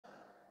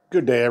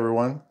Good day,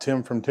 everyone.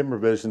 Tim from Timber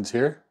Visions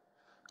here.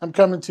 I'm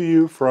coming to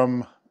you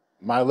from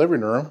my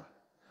living room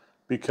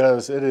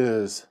because it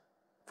is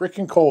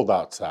freaking cold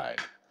outside.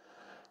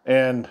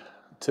 And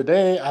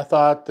today I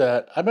thought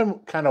that I've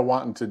been kind of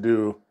wanting to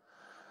do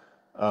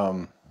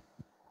um,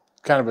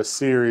 kind of a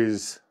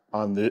series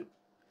on the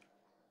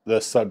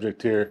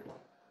subject here,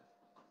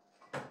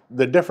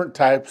 the different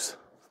types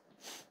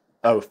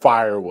of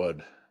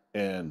firewood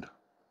and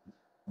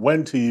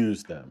when to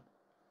use them.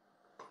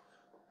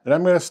 And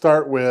I'm going to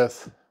start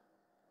with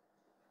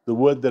the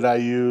wood that I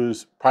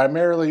use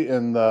primarily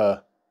in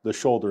the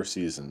shoulder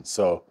season.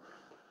 So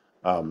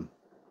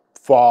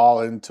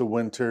fall into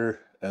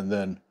winter and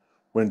then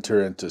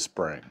winter into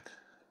spring.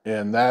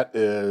 And that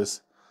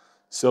is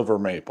silver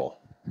maple.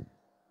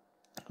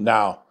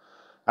 Now,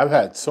 I've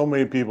had so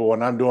many people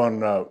when I'm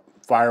doing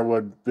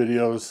firewood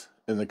videos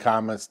in the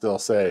comments, they'll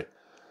say,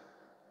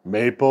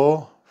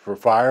 maple for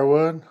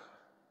firewood?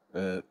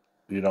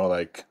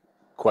 Like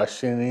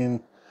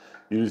questioning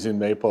using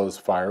maple as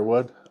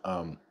firewood.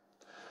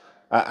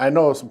 I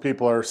know some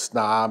people are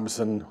snobs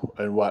and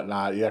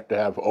whatnot. You have to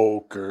have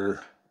oak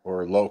or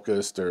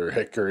locust or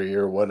hickory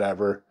or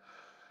whatever.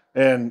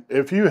 And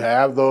if you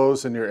have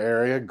those in your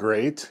area,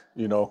 great,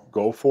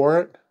 go for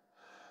it.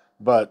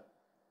 But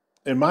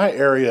in my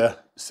area,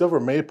 silver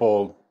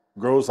maple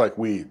grows like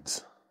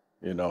weeds.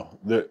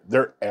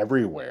 They're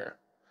everywhere.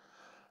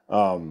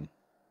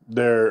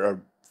 They're a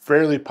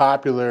fairly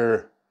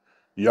popular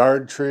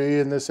yard tree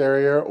in this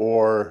area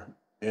or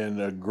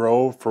in a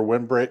grove for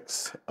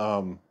windbreaks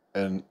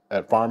and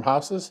at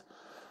farmhouses.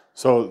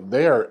 So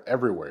they are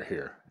everywhere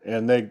here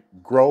and they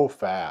grow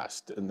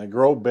fast and they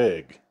grow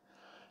big.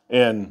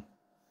 And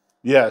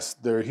yes,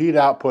 their heat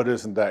output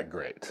isn't that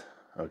great.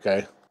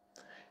 Okay.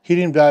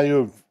 Heating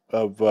value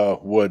of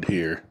wood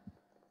here.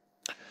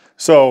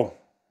 So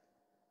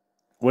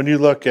when you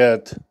look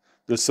at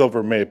the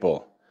silver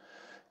maple,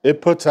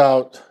 it puts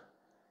out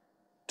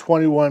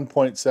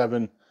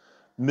 21.7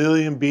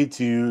 million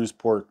BTUs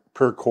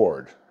per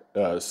cord.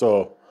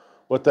 So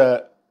what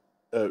that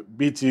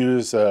BTU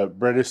is a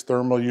British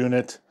thermal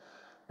unit.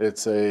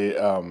 It's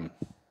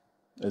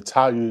it's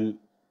how you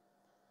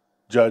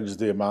judge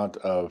the amount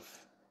of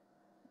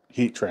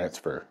heat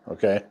transfer.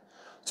 Okay,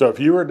 so if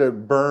you were to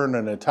burn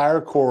an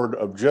entire cord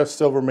of just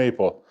silver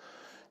maple,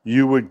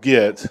 you would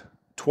get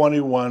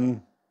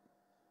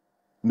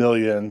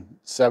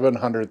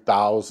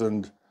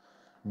 21,700,000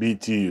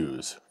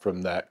 BTUs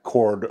from that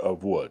cord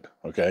of wood.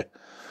 Okay,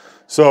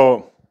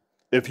 so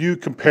if you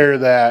compare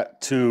that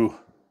to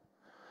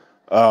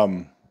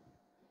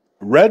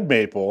red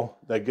maple,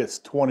 that gets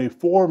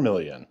 24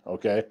 million.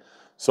 Okay,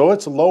 so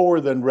it's lower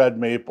than red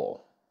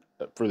maple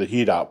for the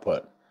heat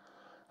output.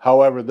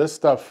 However, this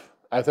stuff,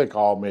 I think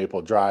all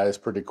maple dries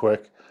pretty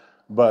quick,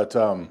 but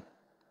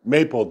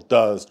maple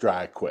does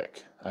dry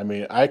quick. I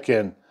mean, I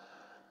can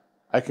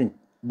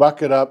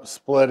buck it up,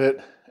 split it,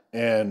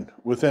 and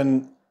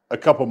within a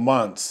couple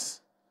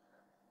months,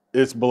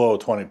 it's below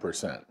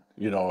 20%.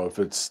 If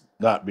it's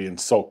not being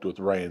soaked with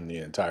rain the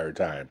entire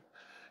time.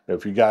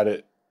 If you got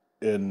it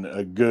in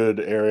a good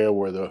area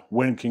where the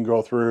wind can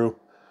go through,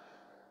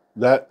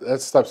 that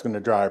stuff's going to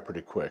dry pretty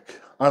quick.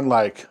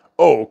 Unlike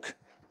oak.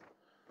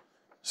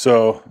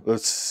 So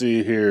let's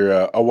see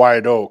here, a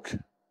white oak.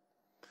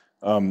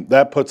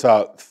 That puts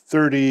out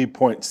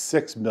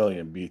 30.6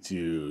 million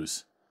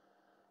BTUs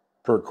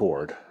per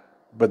cord.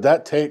 But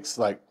that takes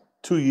like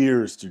 2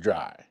 years to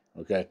dry.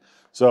 Okay.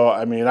 So,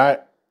 I mean,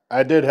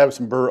 I did have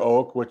some bur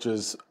oak, which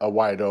is a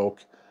white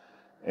oak,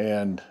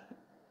 and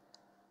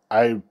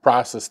I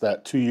processed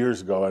that 2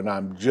 years ago, and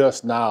I'm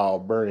just now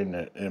burning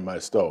it in my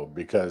stove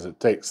because it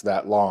takes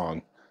that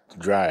long to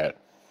dry it.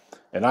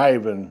 And I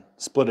even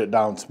split it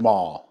down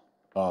small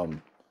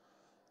to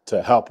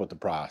help with the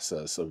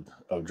process of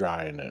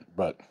drying it.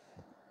 But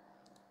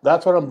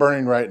that's what I'm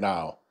burning right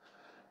now.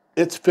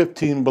 It's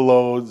 15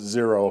 below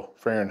zero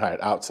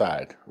Fahrenheit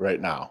outside right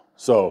now.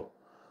 So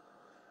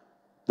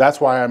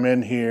that's why I'm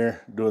in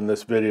here doing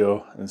this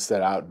video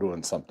instead of out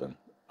doing something.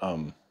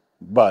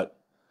 But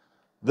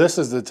this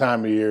is the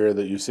time of year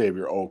that you save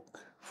your oak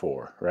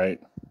for,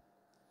 right?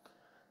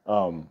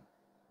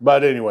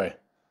 But anyway,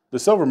 the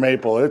silver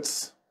maple,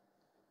 it's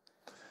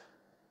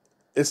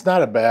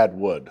not a bad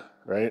wood,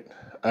 right?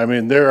 I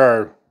mean, there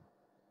are,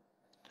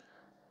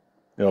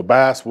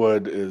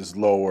 basswood is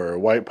lower,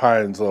 white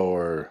pine's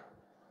lower,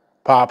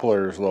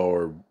 poplar's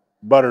lower,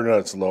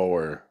 butternut's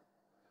lower,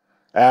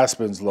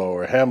 aspen's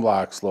lower,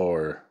 hemlock's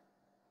lower.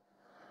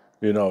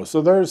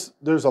 So there's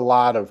a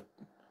lot of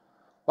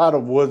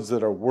woods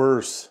that are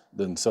worse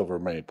than silver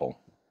maple.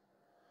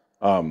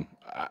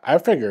 I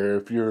figure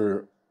if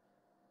you're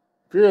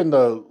in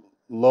the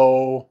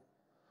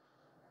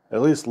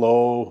at least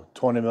low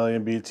 20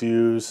 million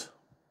BTUs,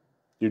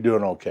 you're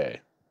doing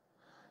okay.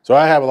 So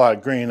I have a lot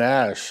of green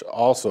ash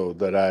also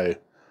that I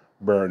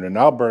burn, and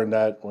I'll burn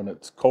that when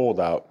it's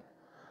cold out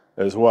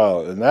as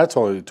well. And that's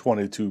only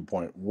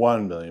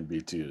 22.1 million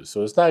BTUs.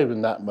 So it's not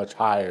even that much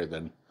higher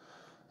than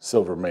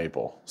silver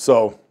maple.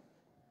 So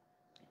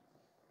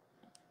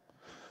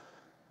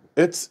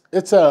it's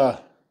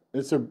a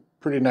it's a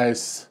pretty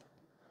nice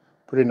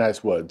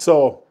wood.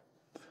 So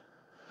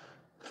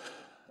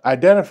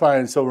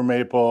identifying silver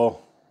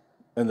maple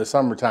in the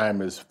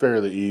summertime is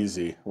fairly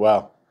easy.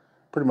 Well,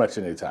 pretty much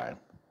any time.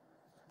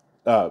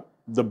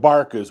 The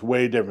bark is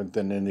way different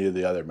than any of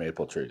the other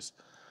maple trees.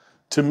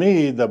 To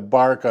me, the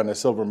bark on a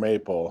silver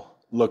maple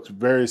looks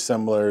very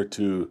similar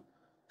to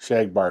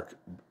shagbark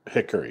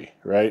hickory,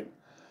 right?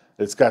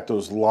 It's got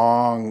those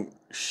long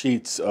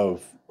sheets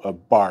of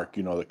bark,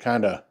 you know, that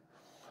kind of,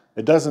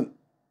 it doesn't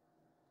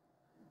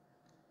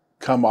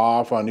come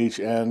off on each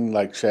end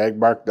like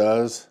shagbark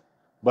does,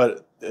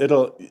 but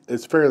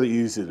it's fairly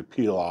easy to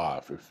peel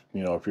off if,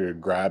 you know, if you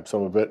grab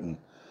some of it, and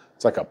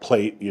it's like a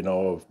plate, you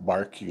know, of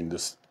bark you can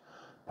just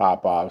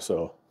pop off.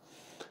 So,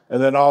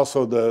 and then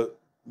also the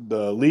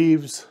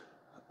leaves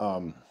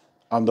on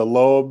the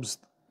lobes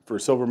for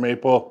silver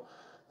maple,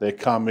 they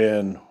come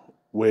in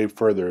way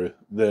further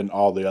than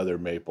all the other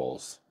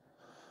maples.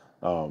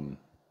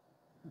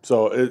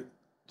 So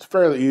it's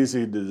fairly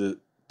easy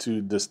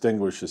to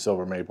distinguish the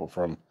silver maple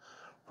from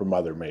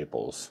other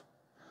maples.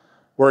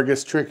 Where it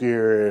gets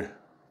trickier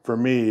for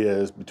me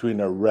is between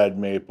a red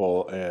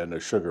maple and a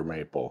sugar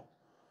maple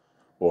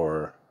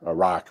or a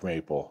rock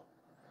maple.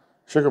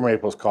 Sugar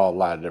maple is called a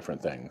lot of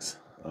different things.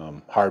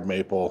 Hard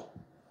maple,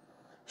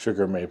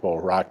 sugar maple,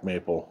 rock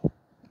maple.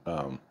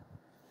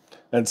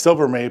 And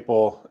silver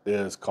maple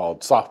is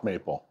called soft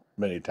maple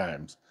many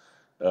times.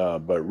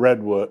 But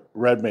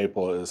red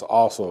maple is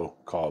also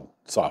called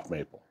soft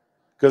maple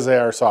because they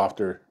are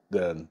softer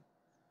than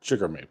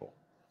sugar maple.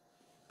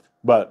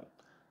 But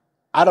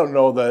I don't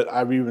know that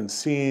I've even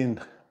seen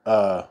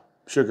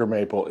sugar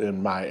maple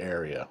in my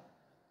area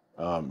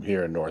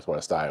here in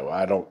Northwest Iowa.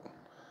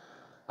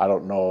 I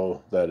don't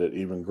know that it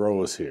even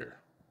grows here.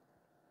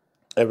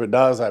 If it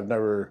does, I've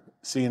never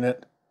seen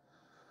it.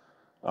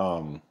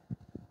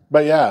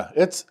 But yeah,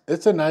 it's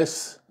a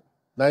nice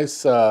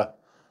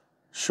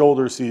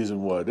shoulder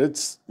season wood.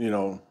 It's, you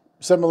know,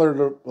 similar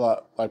to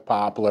like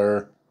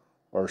poplar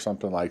or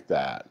something like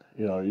that.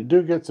 You know, you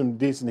do get some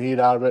decent heat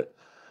out of it.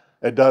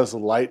 It does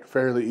light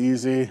fairly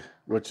easy,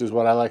 which is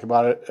what I like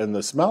about it. And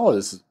the smell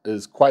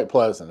is quite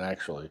pleasant,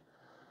 actually.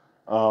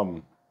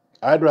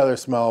 I'd rather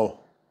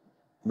smell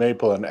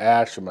maple and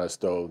ash in my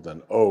stove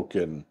than oak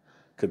and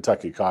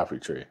Kentucky coffee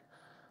tree.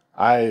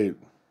 I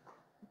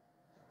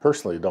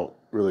personally don't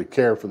really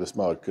care for the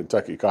smell of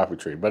Kentucky coffee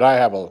tree, but I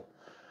have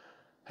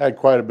had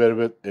quite a bit of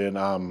it, and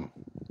I'm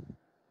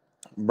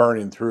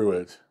burning through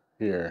it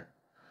here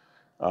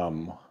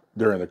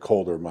during the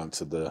colder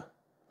months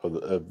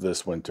of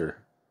this winter.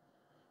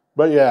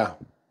 But yeah,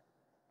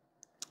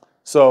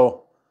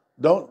 so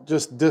don't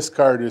just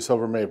discard your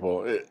silver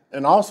maple.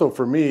 And also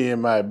for me in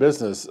my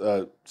business,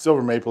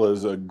 silver maple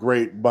is a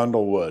great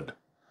bundle wood.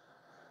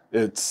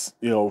 It's,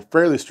 you know,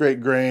 fairly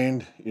straight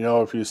grained, you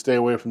know, if you stay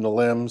away from the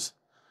limbs,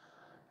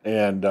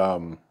 and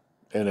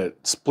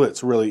it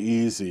splits really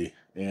easy,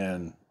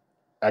 and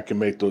I can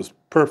make those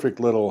perfect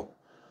little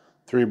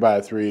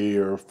 3x3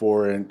 or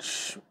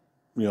 4-inch,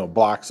 you know,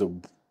 blocks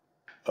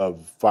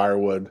of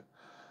firewood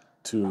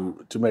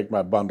to make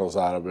my bundles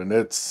out of, and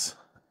it's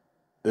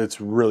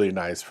really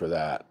nice for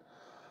that.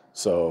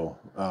 So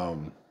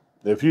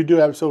if you do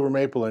have silver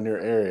maple in your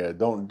area,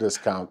 don't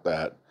discount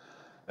that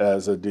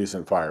as a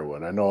decent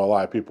firewood. I know a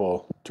lot of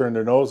people turn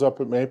their nose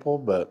up at maple,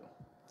 but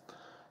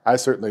I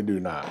certainly do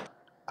not.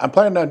 I'm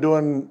planning on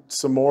doing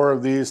some more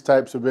of these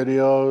types of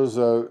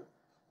videos,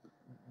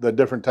 the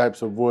different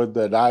types of wood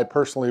that I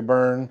personally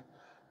burn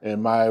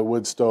in my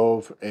wood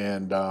stove,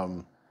 and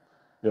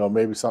you know,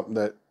 maybe something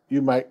that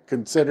you might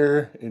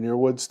consider in your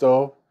wood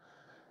stove.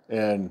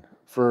 And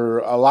for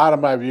a lot of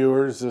my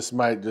viewers, this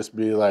might just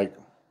be like,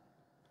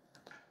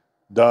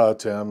 duh,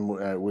 Tim,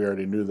 we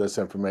already knew this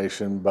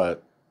information.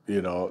 But,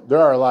 you know, there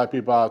are a lot of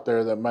people out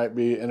there that might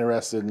be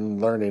interested in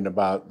learning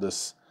about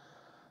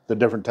the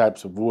different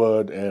types of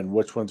wood and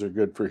which ones are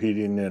good for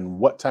heating and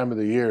what time of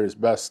the year is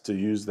best to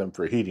use them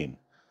for heating.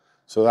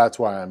 So that's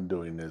why I'm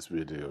doing this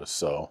video.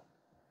 So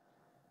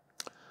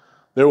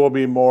there will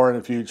be more in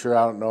the future.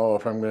 I don't know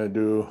if I'm going to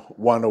do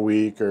one a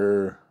week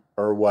or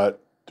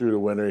what through the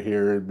winter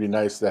here. It'd be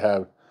nice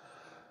to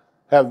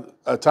have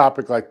a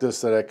topic like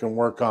this that I can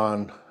work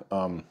on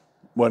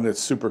when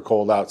it's super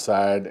cold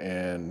outside,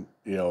 and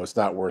you know, it's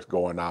not worth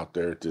going out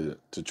there to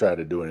try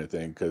to do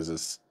anything because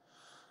it's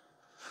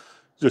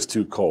just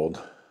too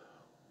cold.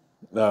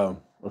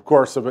 Of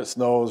course, if it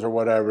snows or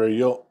whatever,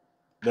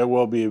 there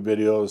will be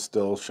videos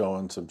still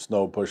showing some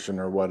snow pushing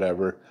or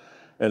whatever.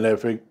 And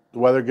if the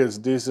weather gets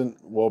decent,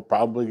 we'll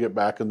probably get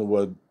back in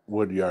the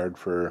wood yard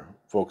for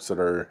folks that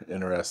are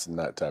interested in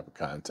that type of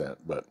content.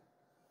 But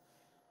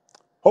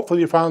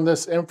hopefully you found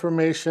this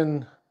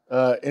information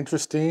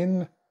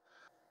interesting.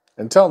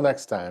 Until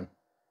next time,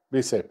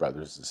 be safe,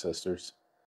 brothers and sisters.